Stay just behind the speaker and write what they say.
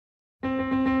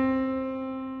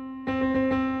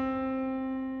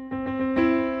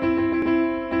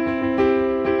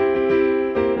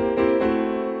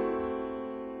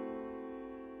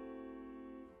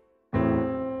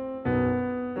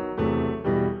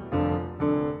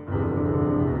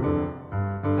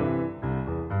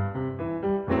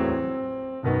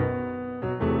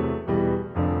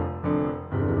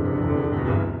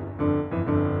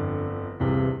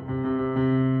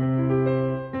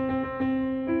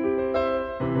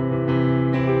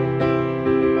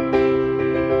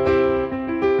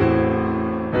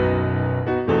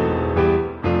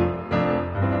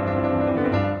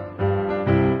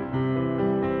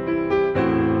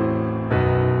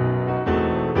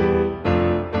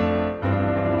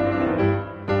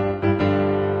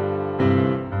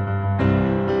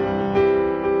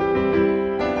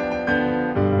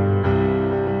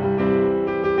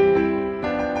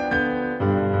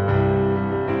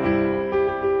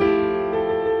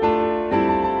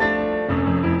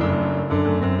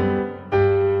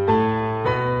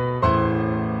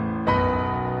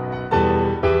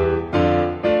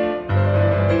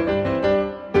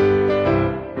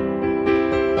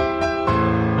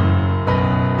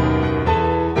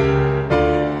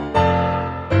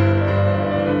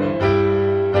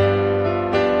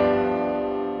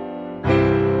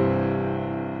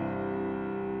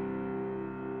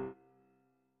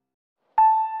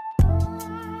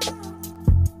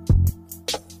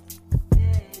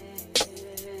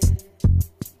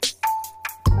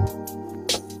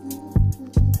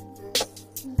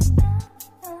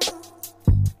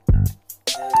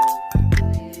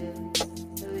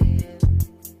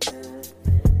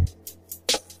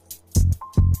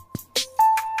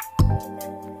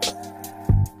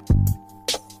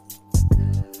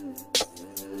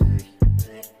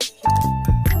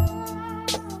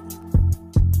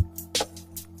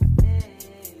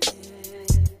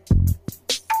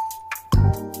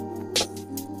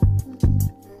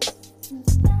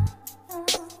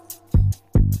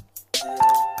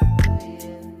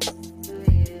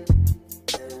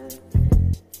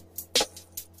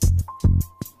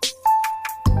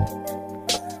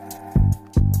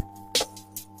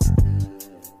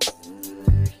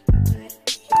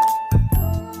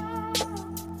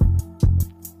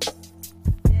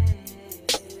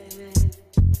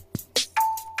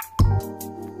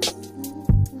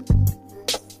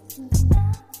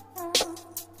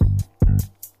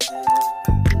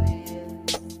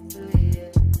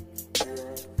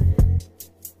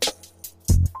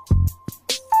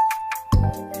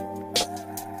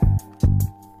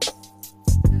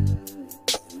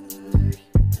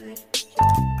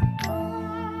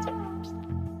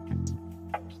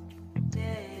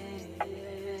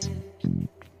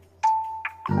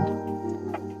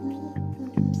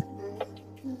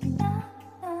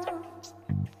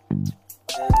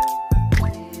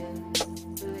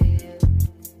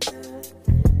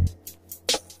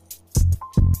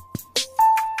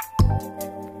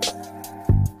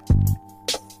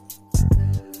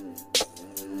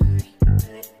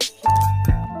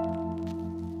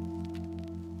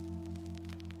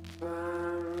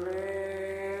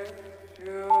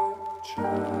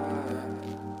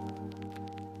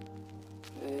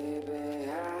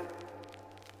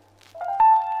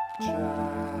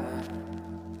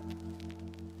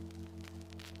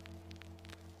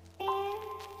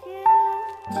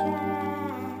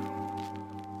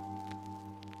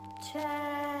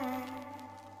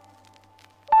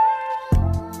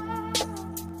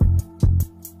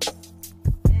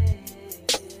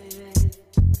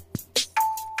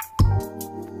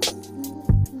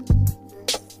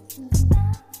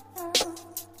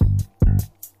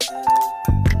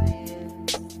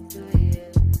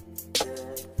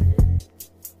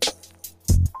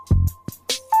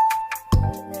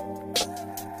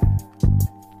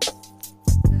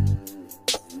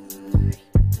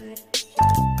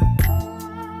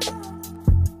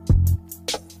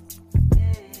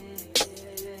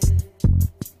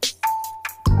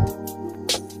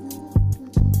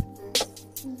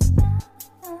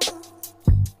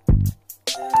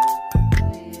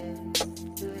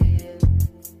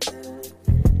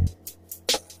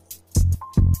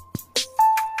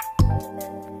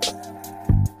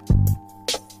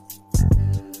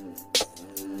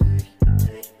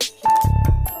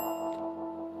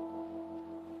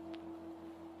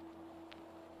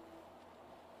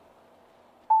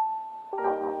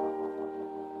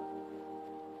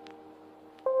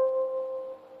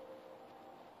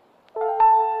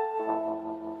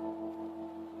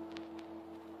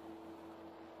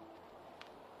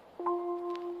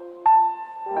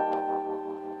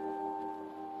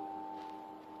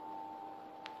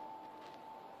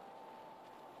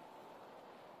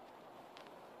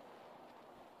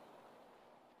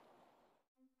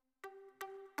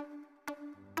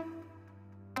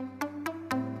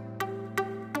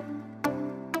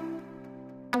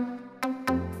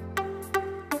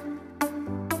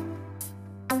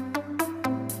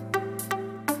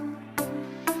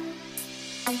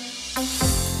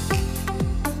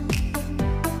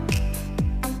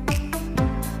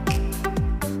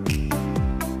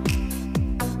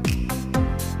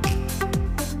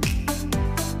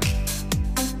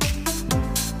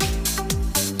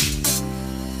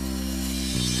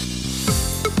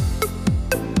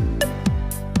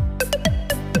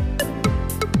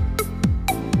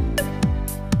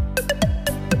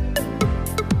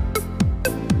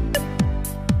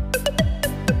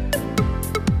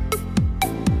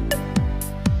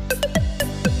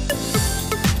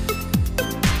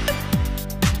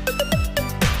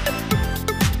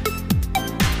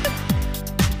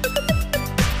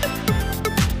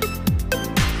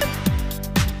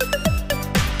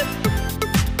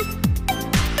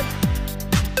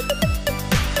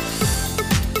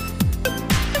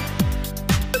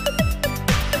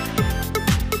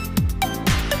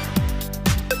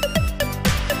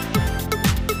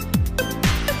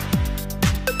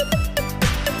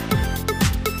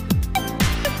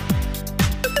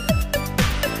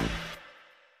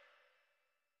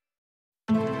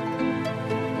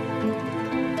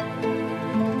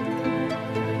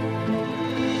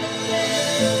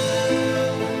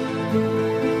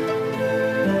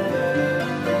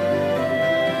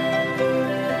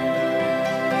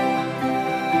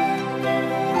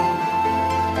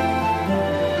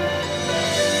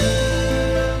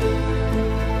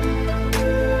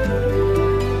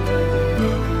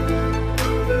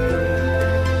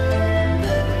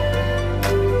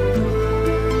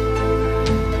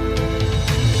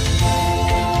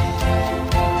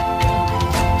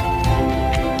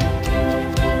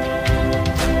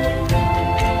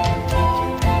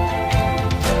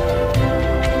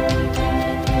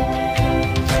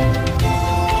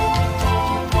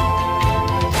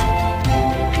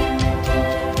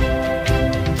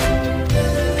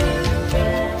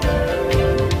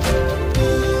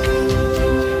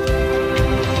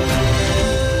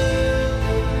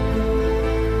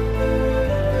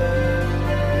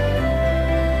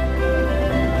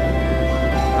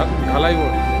ঢালাই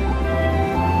বোর্ড।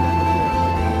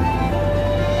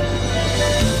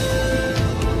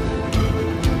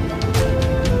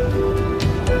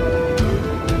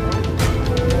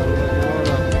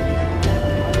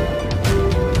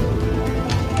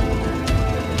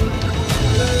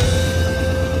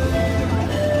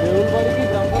 দেউলবাড়ি কি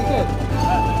গ্রাম পঞ্চায়েত?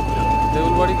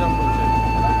 দেউলবাড়ি গ্রাম পঞ্চায়েত।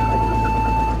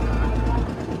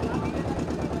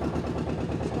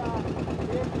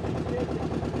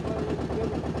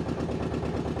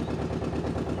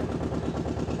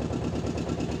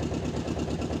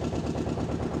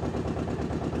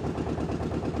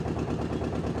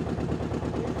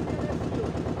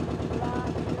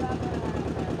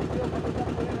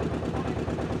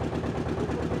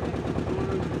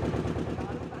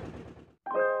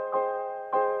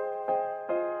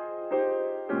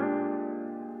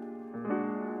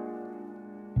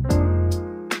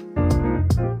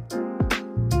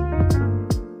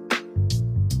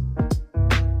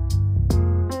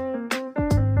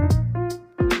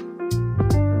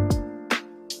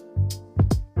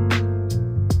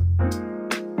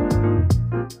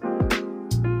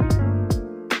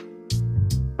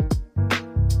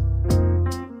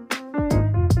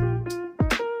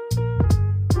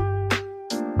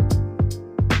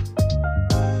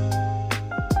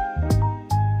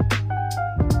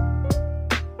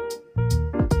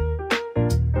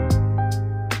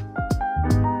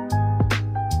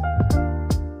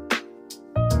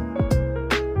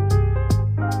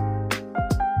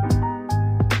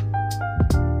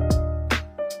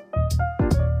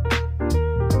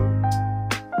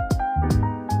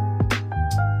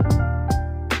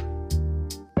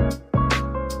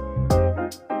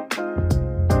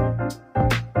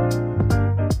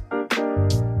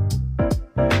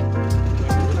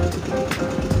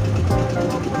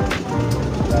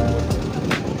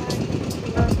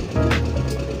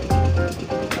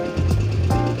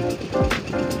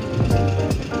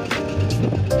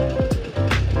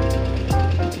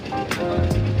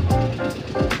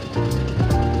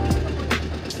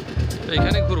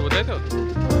 এখানে ঘুরবো, তাই তো?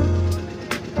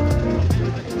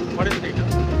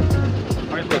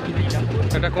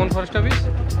 এটা কোন ফরেস্ট অফিস?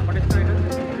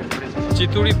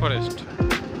 চিতুড়ি ফরেস্ট।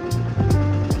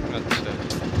 আচ্ছা,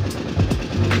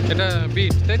 এটা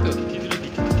বিট, তাই তো?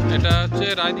 এটা হচ্ছে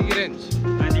রায়দিঘি রেঞ্জ।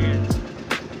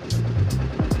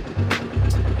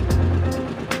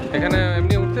 এখানে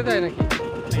এমনি উঠতে দেয় নাকি?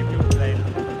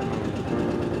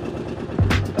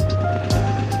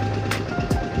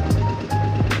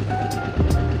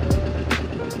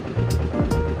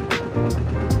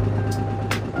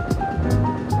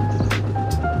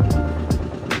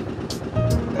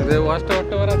 ওয়াচ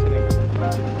টাওয়ার আছে নাকি?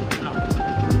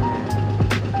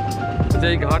 যে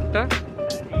এই ঘাটটা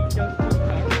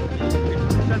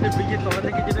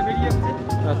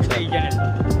আচ্ছা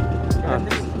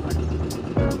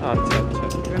আচ্ছা আচ্ছা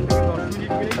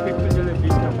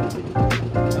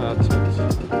আচ্ছা আচ্ছা।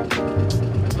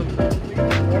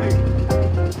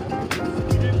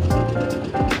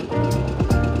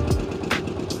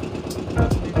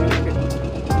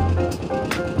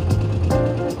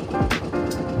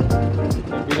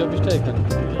 অফিসটা এখানে,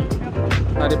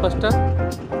 আর এ পাশটা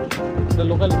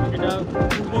লোকাল, এটা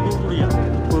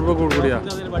পূর্ব গুড়গুড়িয়া।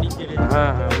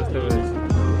 হ্যাঁ হ্যাঁ, বুঝতে পেরেছি।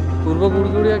 পূর্ব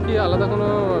গুড়গুড়িয়া কি আলাদা কোনো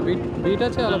বিট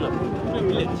আছে? আলাদা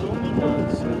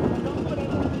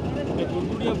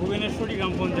গুড়গুড়িয়া ভুবনেশ্বরী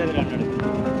গ্রাম পঞ্চায়েতের আন্ডারে।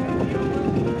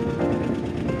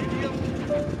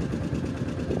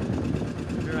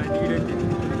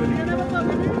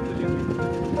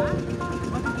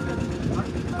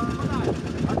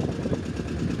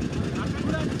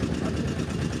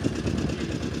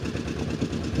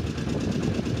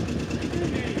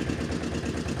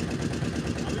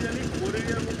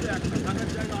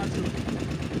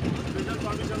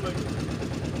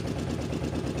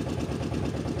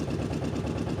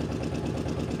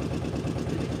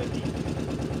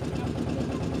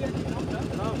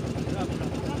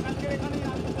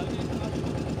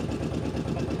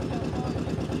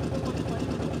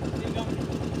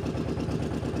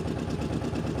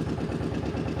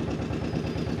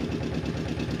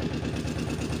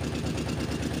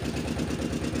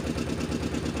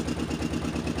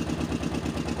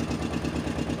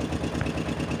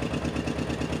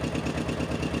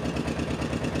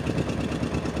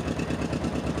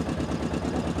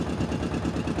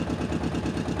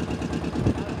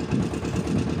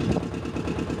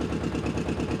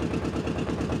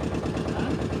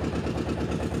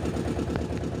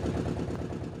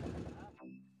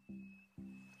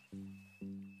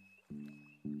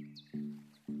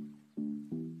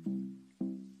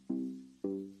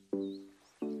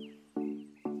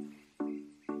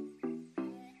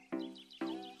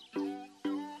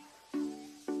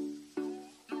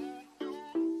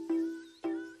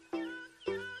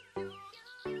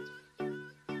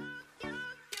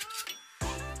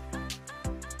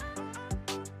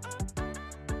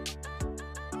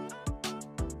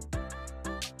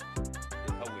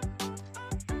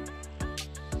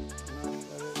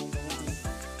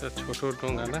 একটা ছোট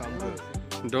ডোঙ্গা না,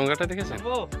 ডোঙ্গাটা দেখেছেন?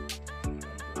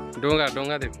 ডোঙ্গা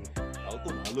ডোঙ্গা দেখুন। তাও তো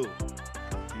ভালো,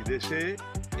 বিদেশে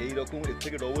এইরকম এর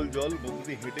থেকে ডবল জল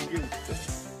বন্ধু হেঁটে গিয়ে উঠতে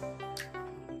হয়।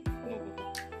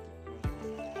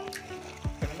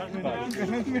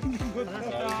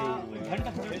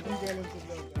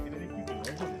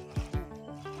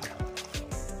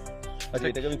 আচ্ছা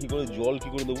এটাকে আমি কি করে জল কি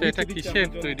করে দেবো? আচ্ছা, এটা কিসের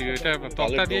তৈরি? এটা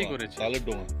তক্তা দিয়েই করেছে। তালের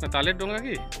ডোঙা। না, তালের ডোঙ্গা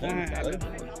কি?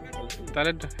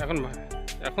 তালের এখন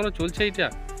এখনো চলছে এইটা,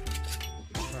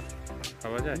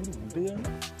 পাওয়া যায়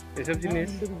এসব জিনিস?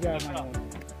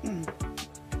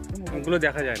 ওগুলো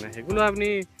দেখা যায় না, এগুলো আপনি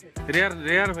রেয়ার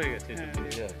রেয়ার হয়ে গেছে।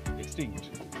 এক্সটিংক্ট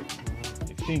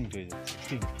এক্সটিংক্ট হয়ে যাচ্ছে,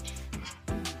 এক্সটিংক্ট।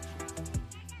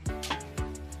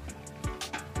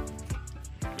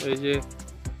 এই যে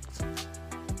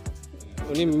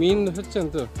উনি মিন হচ্ছেন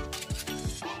তো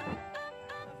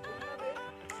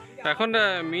এখন।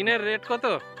 মিনের রেট কত?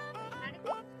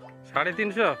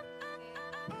 350।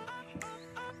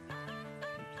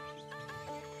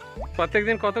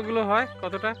 প্রত্যেকদিন কতগুলো হয়?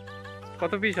 কতটা,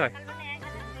 কত পিস হয়?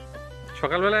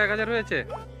 সকালবেলা 1000 হয়েছে,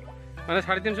 মানে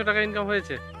 350 টাকা ইনকাম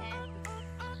হয়েছে।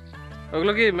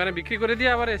 ওগুলো কি মানে বিক্রি করে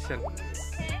দিয়ে আবার এসছেন?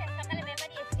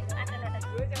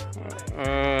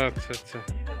 আচ্ছা আচ্ছা।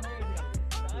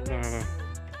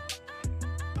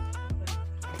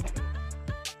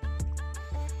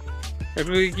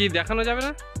 একটু কি দেখানো যাবে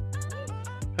না?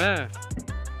 হ্যাঁ।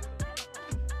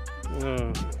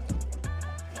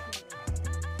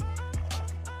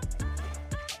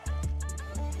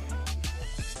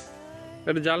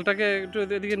 একটু জালটাকে একটু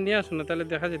এদিকে নিয়ে আসুন না, তাহলে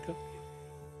দেখা যেত।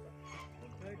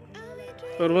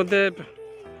 ওর মধ্যে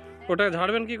ওটা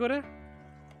ঝাড়বেন কি করে?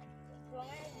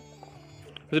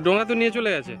 ডোঙা তো নিয়ে চলে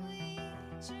গেছে।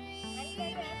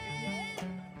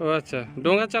 ও আচ্ছা,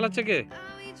 ডোঙা চালাচ্ছে কে?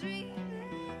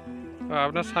 ও,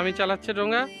 আপনার স্বামী চালাচ্ছে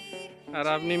ডোঙা আর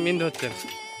আপনি মিন ধরছেন।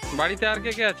 বাড়িতে আর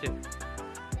কে কে আছে?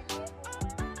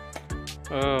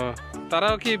 ও,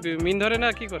 তারাও কি মিন ধরে না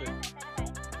কি করে?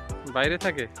 বাইরে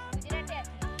থাকে?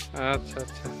 আচ্ছা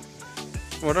আচ্ছা।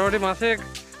 মোটামুটি মাসে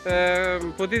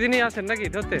প্রতিদিনই আসেন নাকি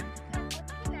ধরতে?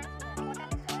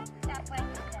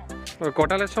 ওই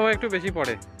কটালের সময় একটু বেশি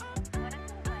পড়ে।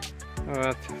 ও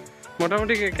আচ্ছা,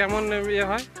 মোটামুটি কেমন ইয়ে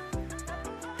হয়?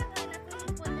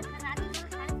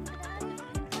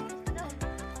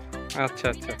 আচ্ছা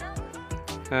আচ্ছা,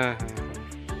 হ্যাঁ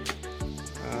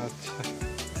হ্যাঁ, আচ্ছা।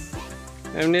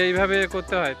 এমনি এইভাবে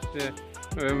করতে হয়,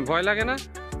 ভয় লাগে না?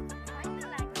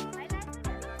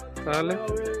 তাহলে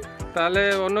তাহলে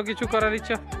অন্য কিছু করার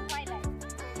ইচ্ছা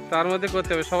তার মধ্যে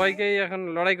করতে হবে, সবাইকেই এখন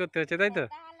লড়াই করতে হচ্ছে, তাই তো?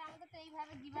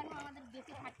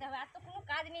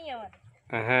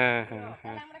 হ্যাঁ হ্যাঁ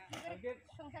হ্যাঁ।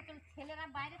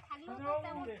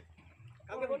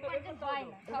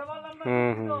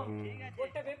 হুম হুম হুম,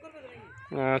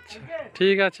 আচ্ছা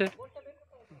ঠিক আছে।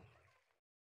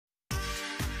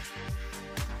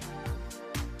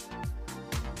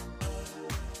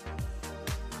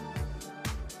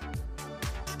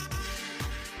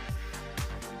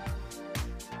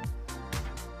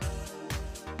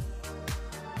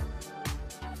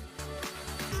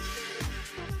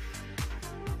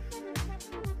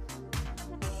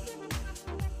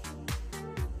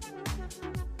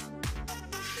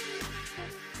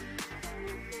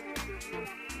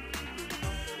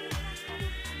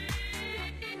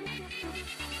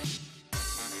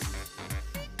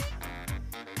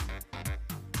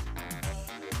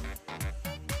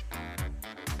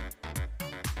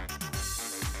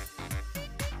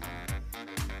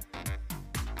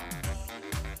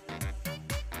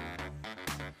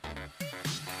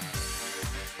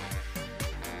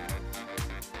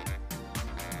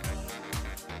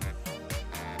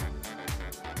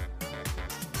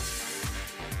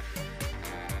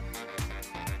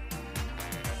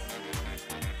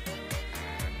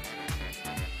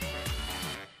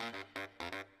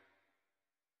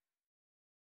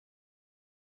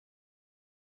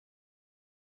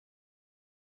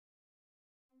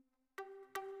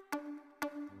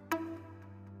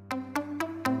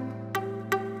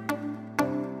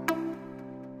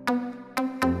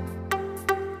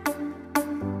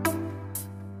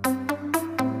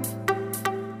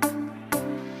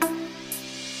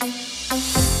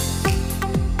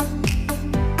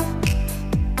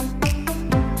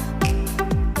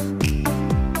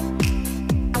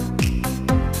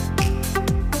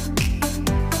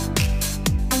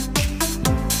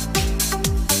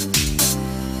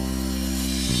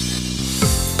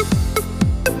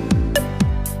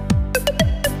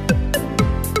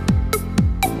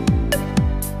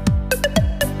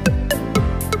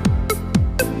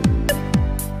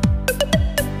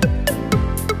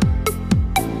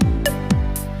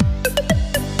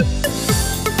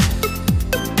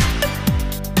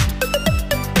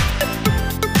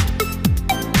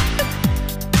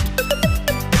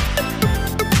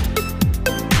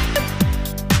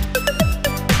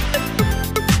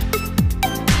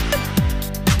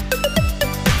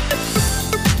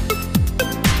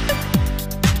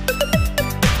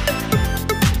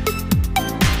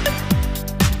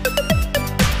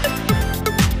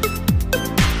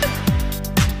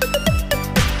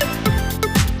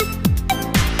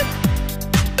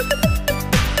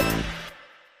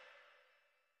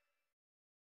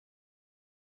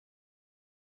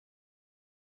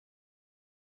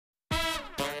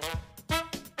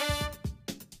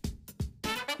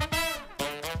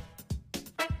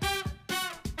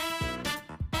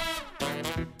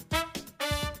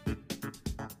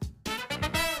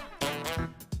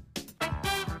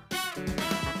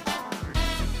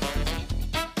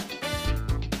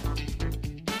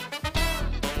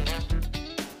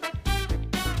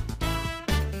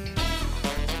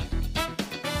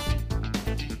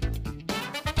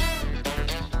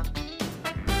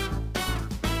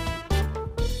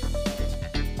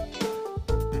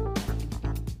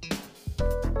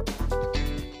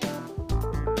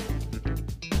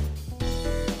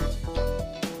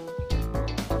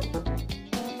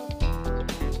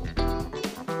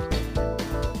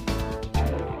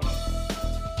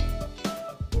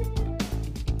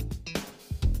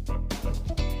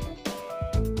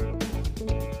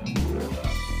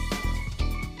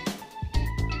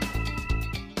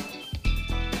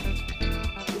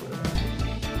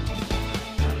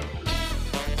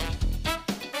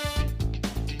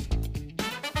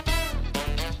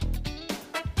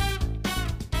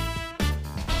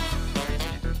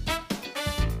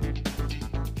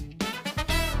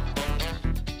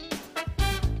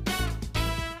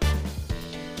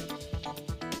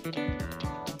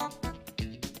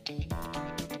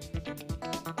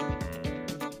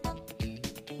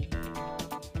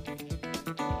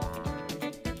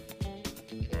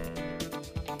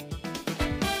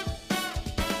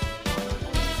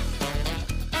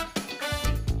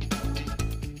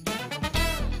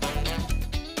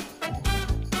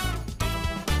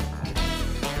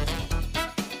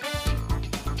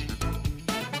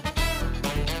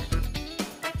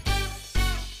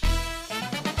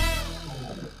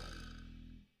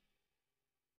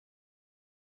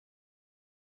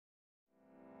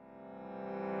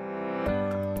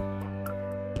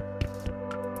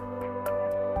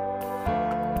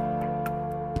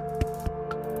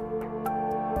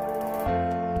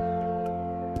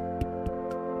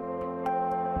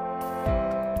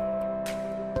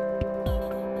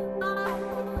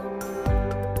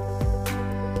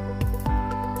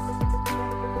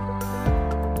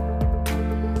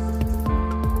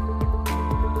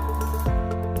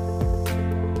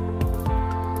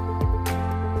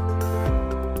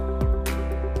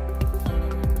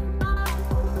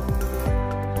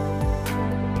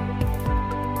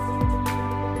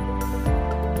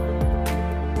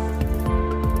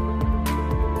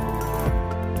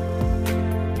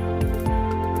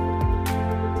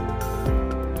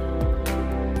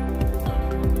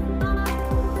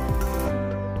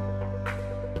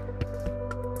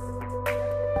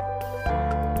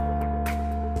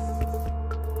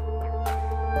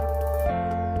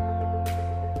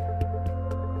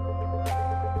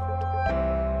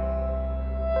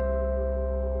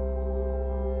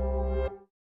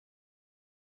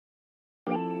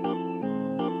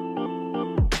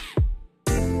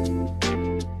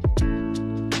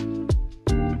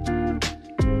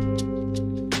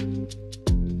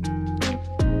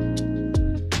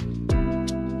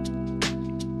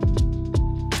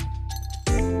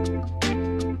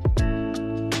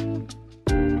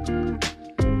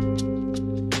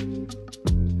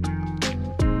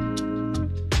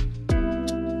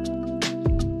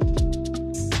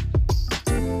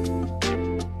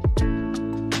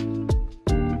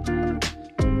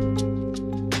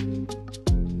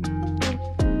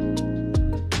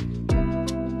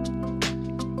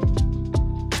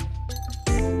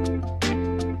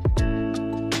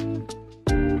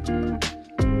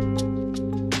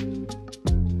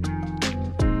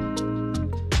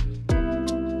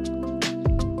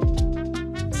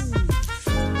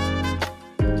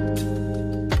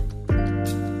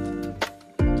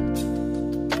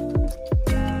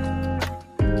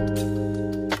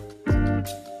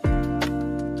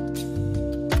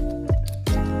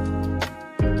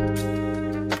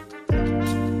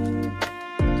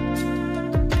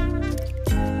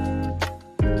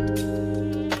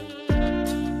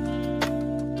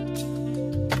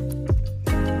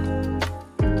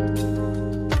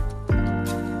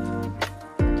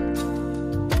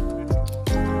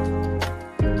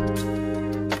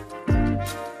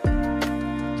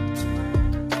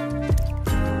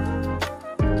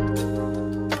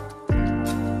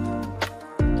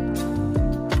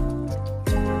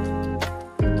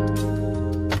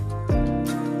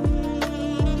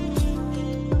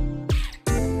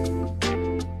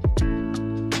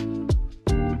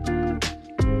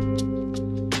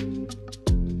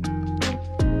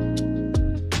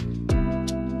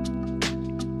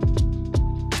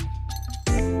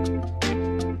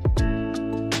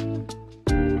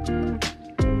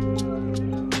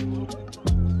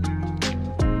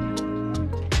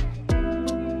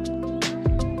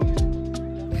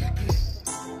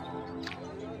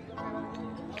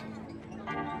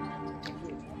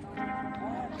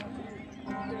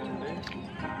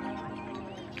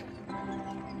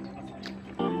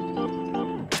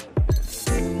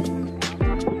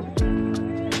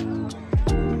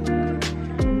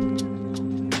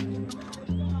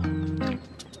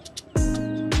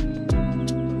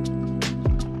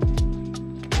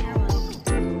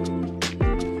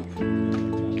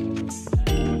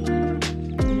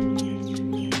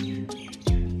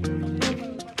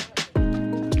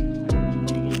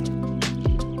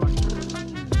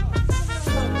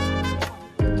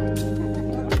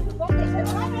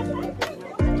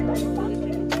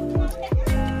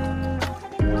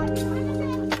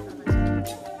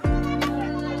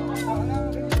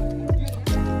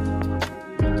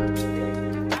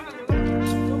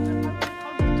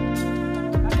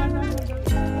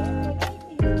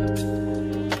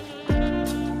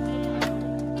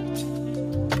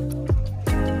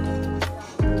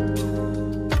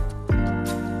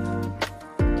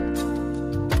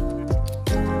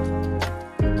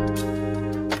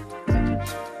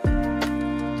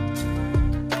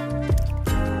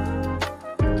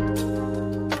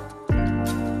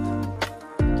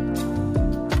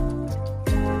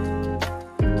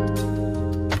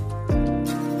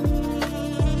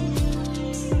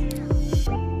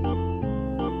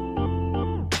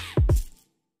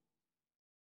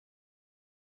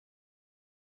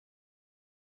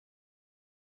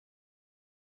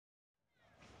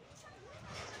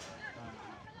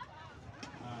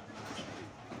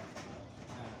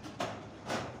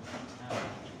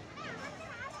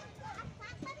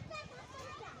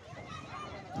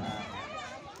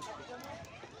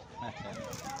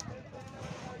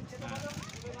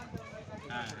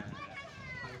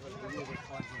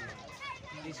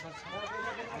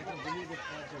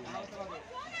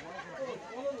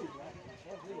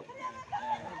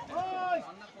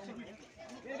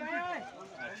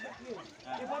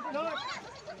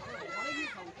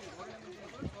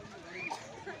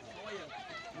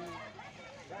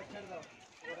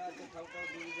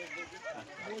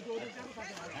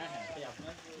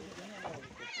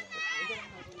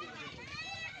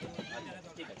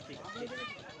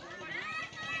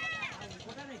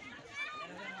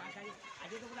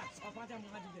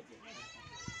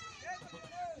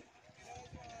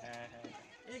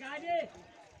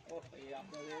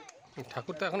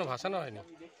 ঠাকুর তো এখনো ভাসানো হয়নি।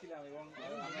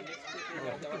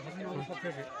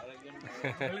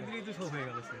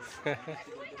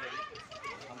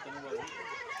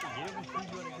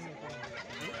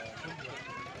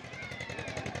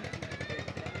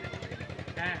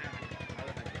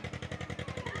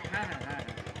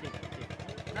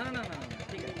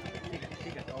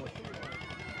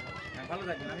 ভালো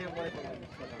থাকবেন, আমি পরে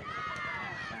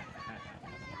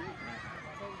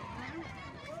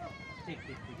ঠিক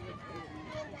ঠিক ঠিক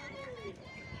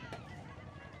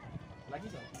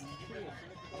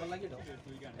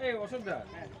এই অশোকদা,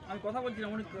 আমি কথা বলছিলাম,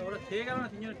 ওরা খেয়ে গেল না,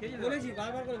 তিনজন খেয়ে বলেছি,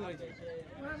 বারবার করে বলেছি,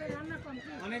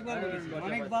 অনেকবার বলেছি,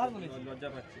 অনেকবার বলেছি, লজ্জা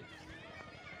পাচ্ছি।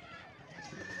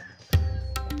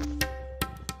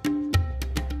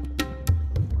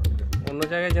 অন্য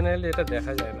জায়গায় জেনারেলি এটা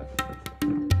দেখা যায় না।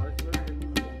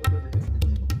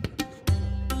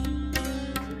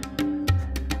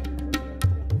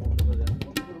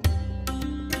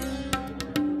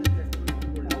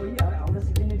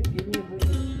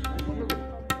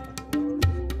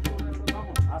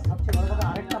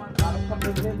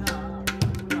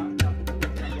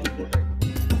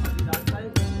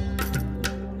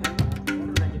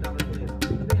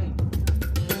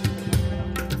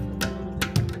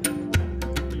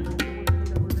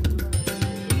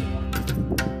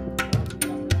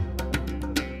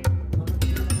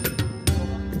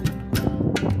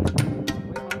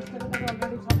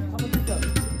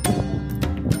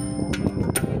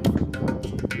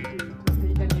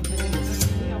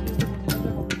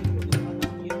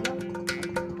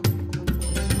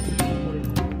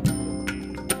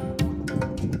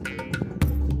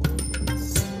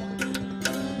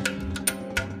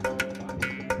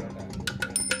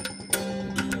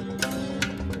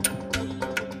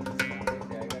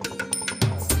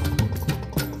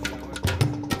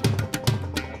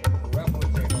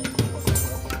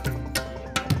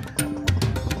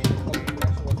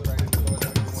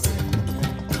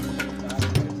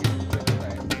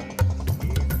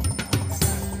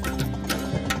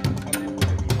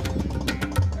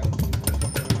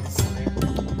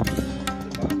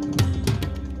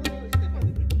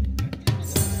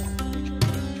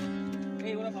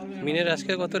 মিনের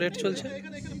আজকে কত রেট চলছে?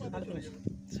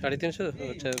 350।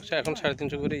 আচ্ছা, এখন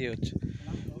 350 করে ইয়ে হচ্ছে।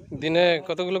 দিনে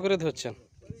কতগুলো করে ধরছেন?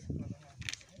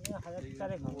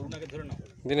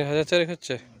 দিনে 1000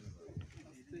 হচ্ছে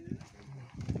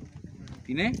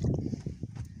দিনে।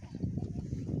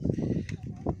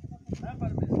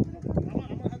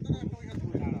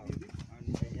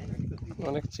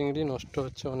 অনেক চিংড়ি নষ্ট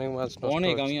হচ্ছে, অনেক মাছ নষ্ট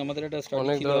অনেক। হচ্ছে। আমি আমাদের একটা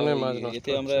অনেক ধরনের মাছ নষ্ট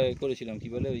এতে আমরা করেছিলাম, কি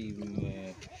বলে ওই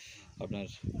আপনার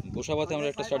গোসাবাতে আমরা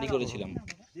একটা স্টাডি করেছিলাম।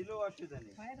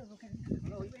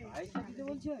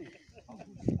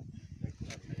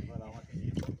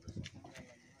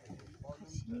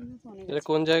 এটা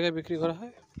কোন জায়গায় বিক্রি করা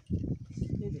হয়?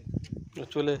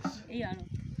 চলে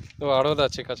ও আড়ত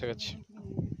আছে কাছাকাছি।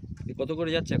 কত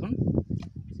করে যাচ্ছে এখন?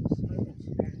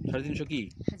 350 কি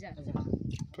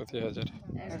প্রতি 1000?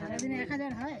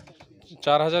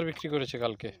 4000 বিক্রি করেছে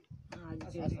কালকে,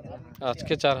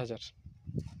 আজকে 4000।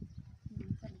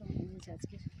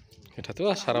 এটা তো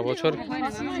আর সারা বছর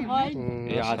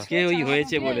আজকে ওই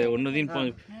হয়েছে বলে, অন্যদিন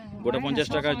গোটা 50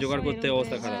 টাকা জোগাড় করতে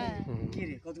অবস্থা খারাপ।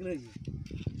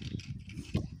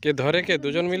 কে ধরে? কে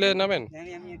দুজন মিলে নামেন?